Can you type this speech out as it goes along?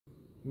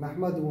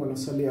नहमदुहु व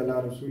नसल्ली अला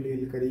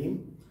रसूलिल करीम।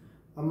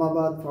 अम्मा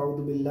बाद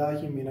फ़अऊज़ु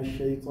बिल्लाहि मिनश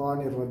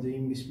शैतानिर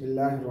रजीम।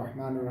 बिस्मिल्लाहिर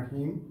रहमानिर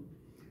रहीम।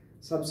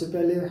 सबसे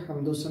पहले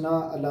हम्दो सना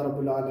अल्लाह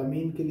रब्बुल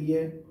आलमीन के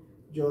लिए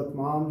जो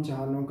तमाम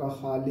जहानों का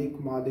खालिक,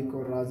 मालिक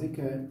और राज़िक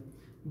है।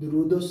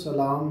 दुरूद व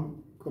सलाम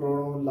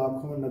करोड़ों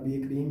लाखों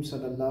नबी करीम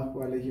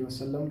सल्लल्लाहु अलैहि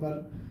वसल्लम पर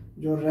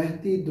जो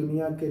रहती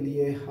दुनिया के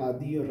लिए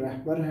हादी और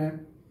रहबर हैं।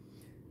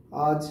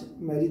 आज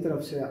मेरी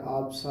तरफ से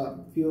आप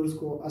सब व्यूअर्स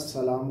को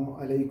अस्सलामु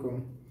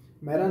अलैकुम।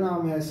 मेरा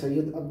नाम है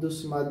सैयद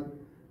अब्दुल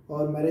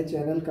और मेरे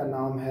चैनल का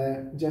नाम है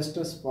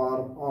जस्टिस फॉर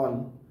ऑल।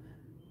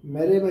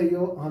 मेरे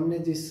भाइयों, हमने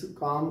जिस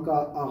काम का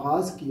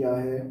आगाज़ किया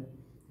है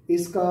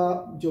इसका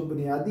जो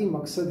बुनियादी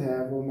मकसद है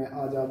वो मैं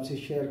आज आपसे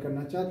शेयर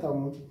करना चाहता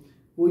हूँ।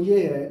 वो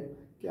ये है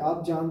कि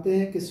आप जानते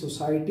हैं कि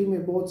सोसाइटी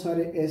में बहुत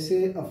सारे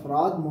ऐसे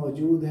अफराद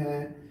मौजूद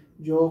हैं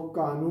जो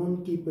कानून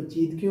की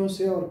पेचीदगियों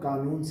से और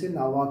कानून से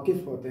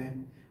नावाकिफ़ होते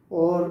हैं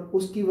और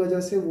उसकी वजह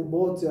से वो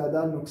बहुत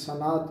ज़्यादा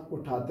नुकसानात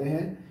उठाते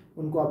हैं।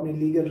 उनको अपनी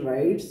लीगल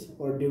राइट्स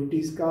और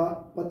ड्यूटीज़ का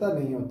पता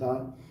नहीं होता।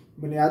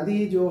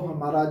 बुनियादी जो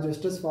हमारा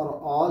जस्टिस फॉर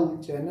ऑल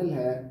चैनल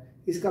है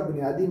इसका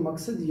बुनियादी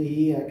मकसद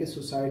यही है कि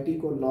सोसाइटी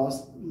को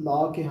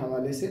लॉ के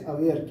हवाले से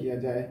अवेयर किया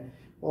जाए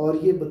और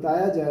ये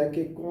बताया जाए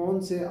कि कौन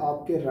से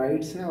आपके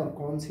राइट्स हैं और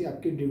कौन सी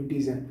आपकी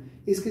ड्यूटीज़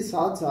हैं। इसके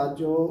साथ साथ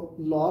जो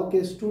लॉ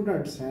के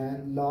स्टूडेंट्स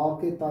हैं, लॉ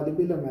के तालिब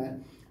इल्म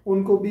हैं,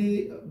 उनको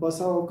भी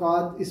बसा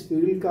औकात इस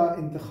फील्ड का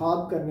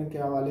इंतखाब करने के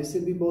हवाले से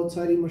भी बहुत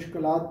सारी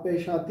मुश्किलात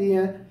पेश आती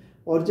हैं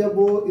और जब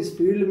वो इस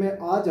फील्ड में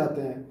आ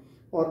जाते हैं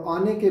और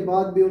आने के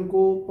बाद भी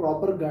उनको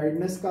प्रॉपर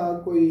गाइडेंस का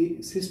कोई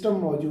सिस्टम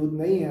मौजूद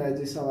नहीं है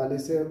जिस हवाले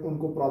से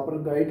उनको प्रॉपर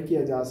गाइड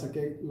किया जा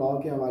सके लॉ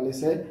के हवाले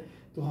से।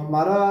 तो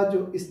हमारा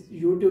जो इस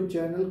YouTube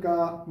चैनल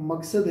का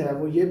मकसद है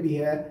वो ये भी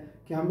है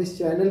कि हम इस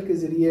चैनल के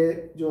ज़रिए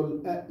जो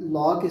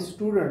लॉ के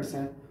स्टूडेंट्स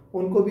हैं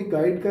उनको भी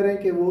गाइड करें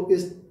कि वो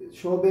इस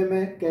शोबे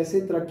में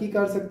कैसे तरक्की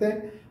कर सकते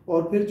हैं।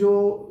 और फिर जो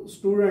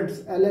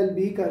स्टूडेंट्स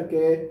LLB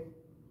करके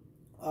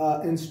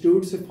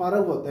इंस्टीट्यूट से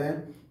फारग होते हैं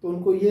तो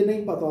उनको ये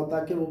नहीं पता होता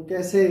कि वो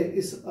कैसे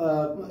इस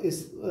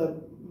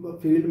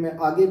फील्ड में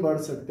आगे बढ़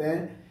सकते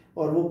हैं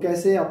और वो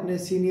कैसे अपने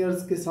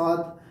सीनियर्स के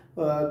साथ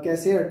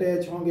कैसे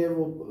अटैच होंगे,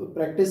 वो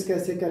प्रैक्टिस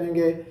कैसे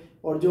करेंगे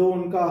और जो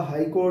उनका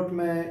हाई कोर्ट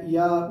में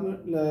या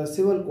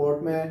सिविल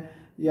कोर्ट में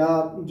या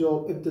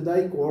जो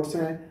इब्तदाई कोर्ट्स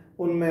हैं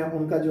उनमें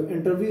उनका जो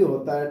इंटरव्यू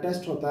होता है,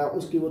 टेस्ट होता है,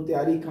 उसकी वो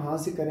तैयारी कहाँ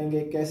से करेंगे,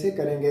 कैसे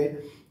करेंगे।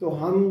 तो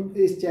हम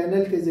इस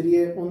चैनल के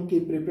ज़रिए उनकी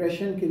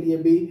प्रिपरेशन के लिए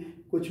भी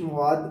कुछ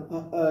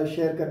मवाद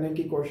शेयर करने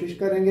की कोशिश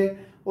करेंगे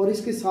और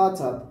इसके साथ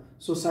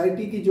साथ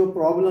सोसाइटी की जो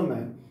प्रॉब्लम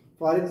है,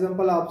 फॉर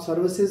एग्ज़ाम्पल आप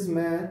सर्विसेज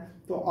में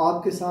तो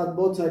आपके साथ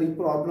बहुत सारी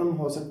प्रॉब्लम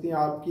हो सकती हैं।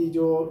 आपकी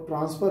जो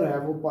ट्रांसफ़र है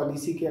वो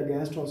पॉलिसी के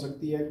अगेंस्ट हो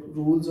सकती है,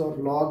 रूल्स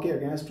और लॉ के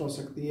अगेंस्ट हो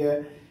सकती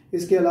है।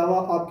 इसके अलावा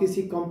आप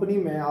किसी कंपनी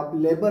में आप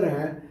लेबर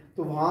हैं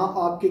तो वहाँ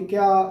आपके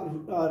क्या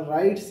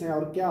राइट्स हैं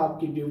और क्या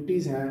आपकी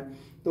ड्यूटीज़ हैं,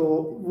 तो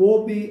वो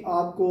भी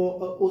आपको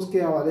उसके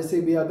हवाले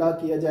से भी आगाह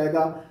किया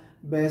जाएगा।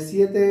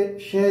 बहैसियत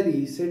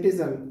शहरी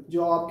सिटीज़न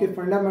जो आपके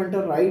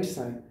फंडामेंटल राइट्स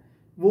हैं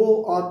वो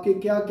आपके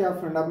क्या क्या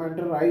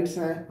फंडामेंटल राइट्स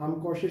हैं, हम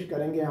कोशिश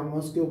करेंगे हम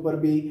उसके ऊपर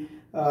भी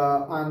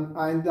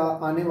आइंदा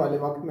आने वाले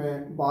वक्त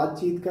में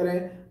बातचीत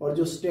करें और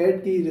जो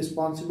स्टेट की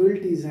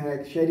रिस्पॉन्सिबिलिटीज़ हैं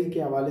एक शहरी के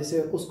हवाले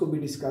से उसको भी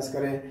डिस्कस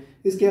करें।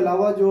 इसके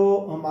अलावा जो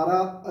हमारा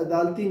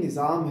अदालती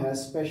निज़ाम है,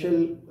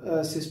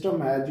 स्पेशल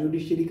सिस्टम है,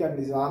 जुडिशरी का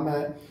निज़ाम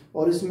है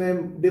और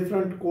इसमें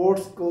डिफरेंट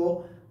कोर्ट्स को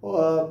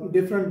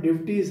डिफरेंट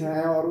ड्यूटीज़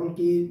हैं और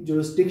उनकी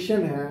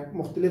जुरिस्डिक्शन है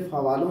मुख्तलिफ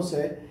हवालों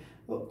से,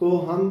 तो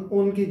हम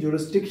उनकी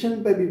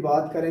जुरिस्डिक्शन पे भी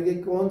बात करेंगे,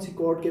 कौन सी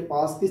कोर्ट के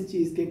पास किस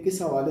चीज़ के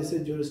किस हवाले से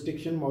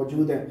जुरिस्डिक्शन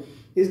मौजूद है।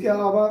 इसके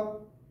अलावा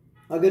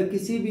अगर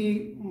किसी भी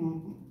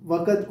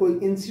वक्त कोई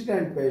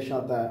इंसिडेंट पेश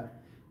आता है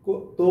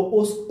तो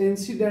उस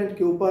इंसिडेंट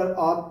के ऊपर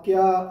आप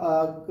क्या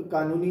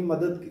कानूनी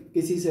मदद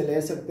किसी से ले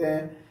सकते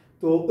हैं,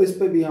 तो इस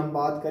पे भी हम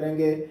बात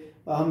करेंगे।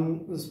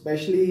 हम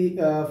स्पेशली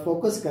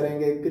फोकस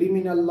करेंगे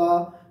criminal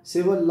law,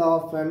 civil law,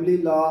 family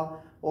law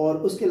और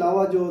उसके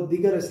अलावा जो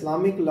दीगर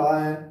इस्लामिक लॉ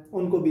हैं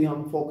उनको भी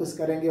हम फोकस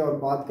करेंगे और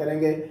बात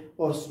करेंगे।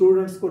 और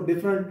स्टूडेंट्स को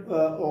डिफरेंट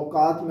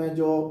औकात में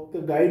जो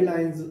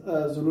गाइडलाइंस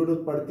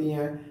ज़रूरत पड़ती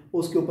हैं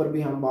उसके ऊपर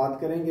भी हम बात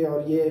करेंगे।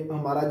 और ये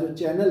हमारा जो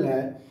चैनल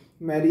है,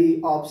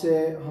 मेरी आपसे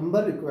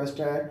हम्बल रिक्वेस्ट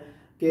है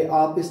कि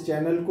आप इस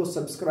चैनल को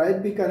सब्सक्राइब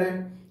भी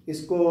करें।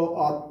 इसको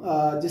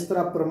आप जिस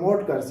तरह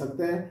प्रमोट कर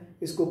सकते हैं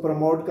इसको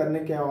प्रमोट करने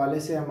के हवाले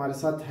से हमारे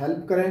साथ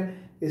हेल्प करें।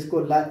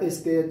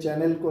 इसके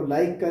चैनल को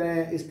लाइक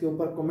करें, इसके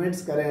ऊपर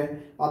कमेंट्स करें,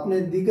 अपने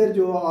दीगर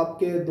जो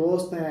आपके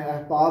दोस्त हैं,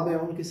 अहबाब हैं,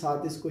 उनके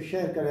साथ इसको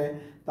शेयर करें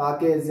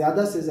ताकि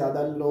ज़्यादा से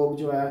ज़्यादा लोग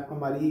जो है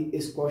हमारी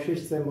इस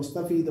कोशिश से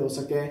मुस्तफ़ीद हो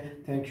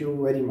सकें। Thank you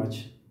very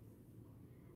much.